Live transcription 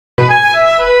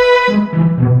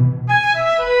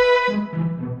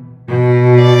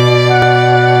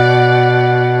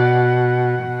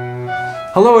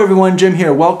Hello everyone, Jim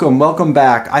here. Welcome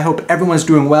back. I hope everyone's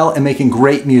doing well and making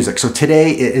great music. So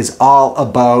today it is all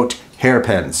about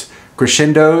hairpins,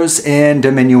 crescendos and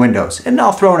diminuendos, and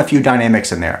I'll throw in a few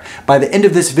dynamics in there. By the end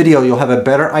of this video, you'll have a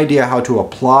better idea how to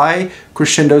apply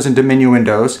crescendos and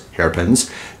diminuendos,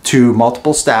 hairpins, to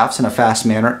multiple staffs in a fast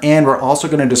manner, and we're also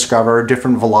going to discover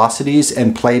different velocities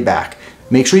and playback.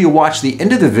 Make sure you watch the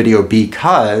end of the video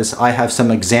because I have some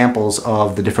examples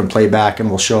of the different playback and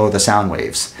we'll show the sound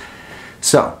waves.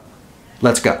 So,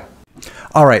 let's go.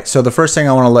 All right, so the first thing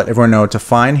I want to let everyone know, to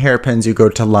find hairpins, you go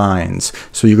to lines.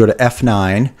 So you go to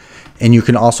F9, and you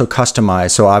can also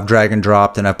customize. So I've drag and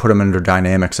dropped, and I put them under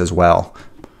dynamics as well.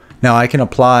 Now I can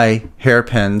apply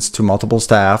hairpins to multiple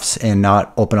staffs and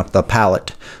not open up the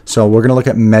palette. So we're going to look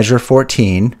at measure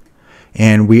 14,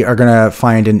 and we are going to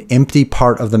find an empty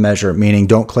part of the measure, meaning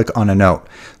don't click on a note.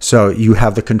 So you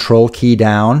have the control key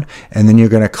down, and then you're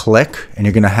going to click, and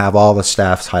you're going to have all the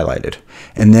staffs highlighted.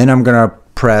 And then I'm going to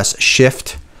press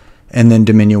shift and then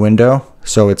diminuendo.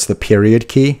 So it's the period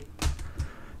key,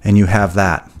 and you have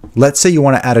that. Let's say you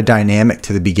want to add a dynamic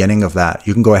to the beginning of that.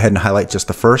 You can go ahead and highlight just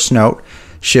the first note,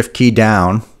 shift key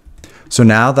down. So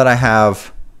now that I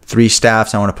have 3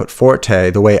 staffs, I want to put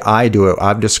forte. The way I do it,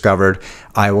 I've discovered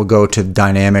I will go to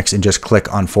dynamics and just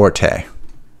click on forte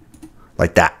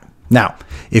like that. Now,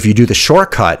 if you do the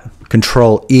shortcut,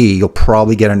 control E, you'll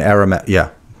probably get an error. Yeah.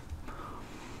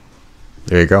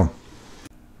 There you go.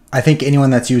 I think anyone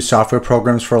that's used software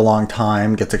programs for a long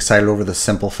time gets excited over the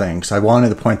simple things. I wanted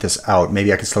to point this out.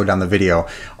 Maybe I can slow down the video.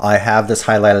 I have this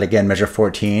highlighted again, measure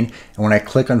 14. And when I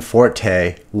click on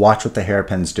forte, watch what the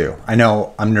hairpins do. I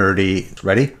know I'm nerdy.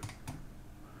 Ready?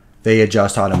 They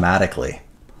adjust automatically.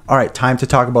 All right, time to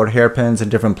talk about hairpins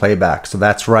and different playbacks. So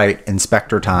that's right,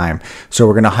 inspector time. So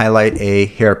we're going to highlight a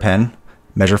hairpin,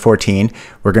 measure 14.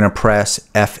 We're going to press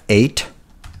F8.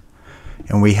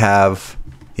 And we have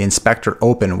the inspector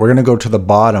open. We're going to go to the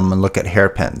bottom and look at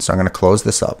hairpins. So I'm going to close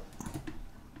this up.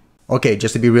 Okay,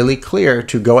 just to be really clear,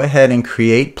 to go ahead and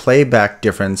create playback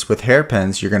difference with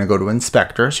hairpins, you're going to go to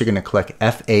inspector. So you're going to click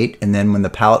F8, and then when the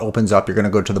palette opens up, you're going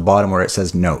to go to the bottom where it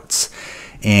says notes.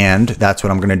 And that's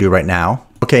what I'm going to do right now.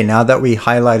 Okay, now that we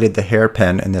highlighted the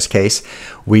hairpin in this case,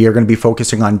 we are going to be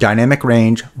focusing on dynamic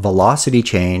range, velocity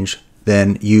change,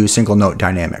 then use single note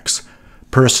dynamics.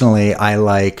 Personally, I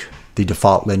like the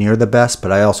default linear the best,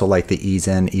 but I also like the ease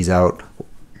in, ease out,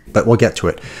 but we'll get to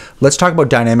it. Let's talk about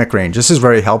dynamic range. This is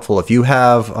very helpful. If you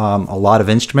have a lot of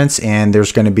instruments and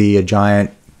there's going to be a giant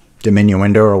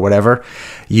diminuendo or whatever,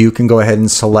 you can go ahead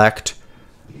and select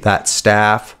that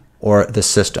staff or the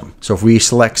system. So if we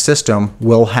select system,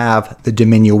 we'll have the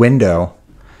diminuendo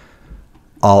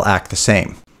all act the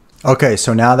same. Okay,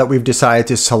 so now that we've decided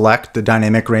to select the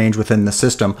dynamic range within the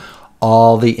system,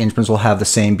 all the instruments will have the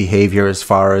same behavior as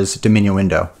far as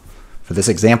diminuendo for this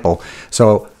example.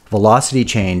 So velocity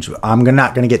change, I'm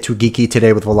not going to get too geeky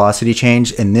today with velocity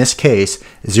change. In this case,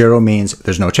 0 means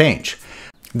there's no change.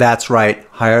 That's right,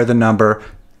 higher the number,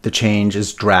 the change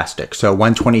is drastic. So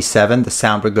 127, the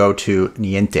sound would go to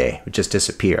niente, it would just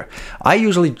disappear. I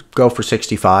usually go for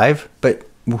 65, but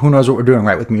who knows what we're doing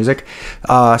right with music.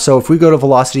 So if we go to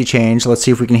velocity change, let's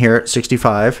see if we can hear it,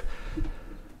 65.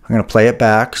 I'm going to play it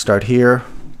back, start here.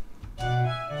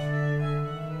 I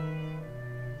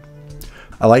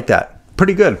like that.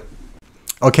 Pretty good.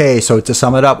 Okay, so to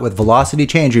sum it up with velocity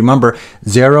change, remember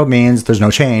 0 means there's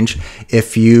no change.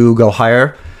 If you go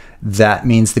higher, that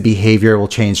means the behavior will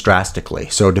change drastically.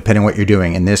 So depending on what you're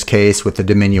doing, in this case with the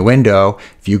diminuendo,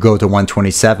 if you go to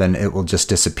 127, it will just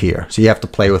disappear. So you have to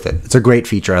play with it. It's a great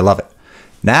feature. I love it.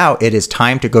 Now it is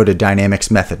time to go to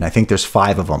dynamics method, and I think there's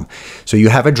 5 of them. So you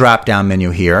have a drop down menu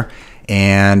here,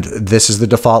 and this is the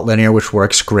default linear, which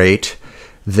works great.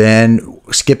 Then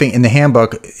skipping in the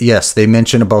handbook, yes, they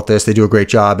mention about this, they do a great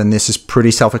job, and this is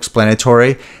pretty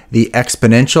self-explanatory. The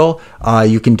exponential,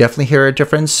 you can definitely hear a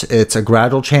difference. It's a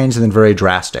gradual change and then very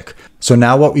drastic. So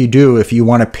now what we do, if you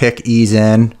want to pick ease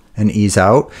in and ease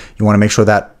out, you want to make sure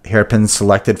that hairpin's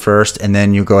selected first, and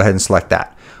then you go ahead and select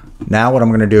that. Now what I'm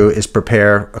going to do is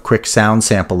prepare a quick sound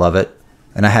sample of it,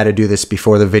 and I had to do this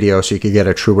before the video so you could get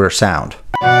a truer sound.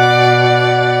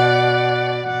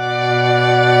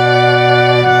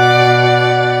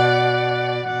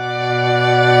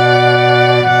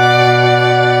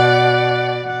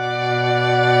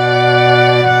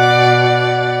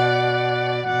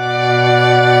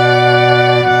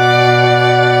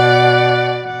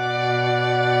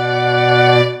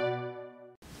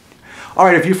 All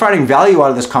right, if you're finding value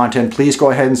out of this content, please go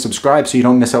ahead and subscribe so you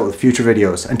don't miss out with future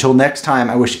videos. Until next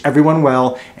time, I wish everyone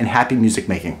well and happy music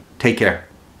making. Take care.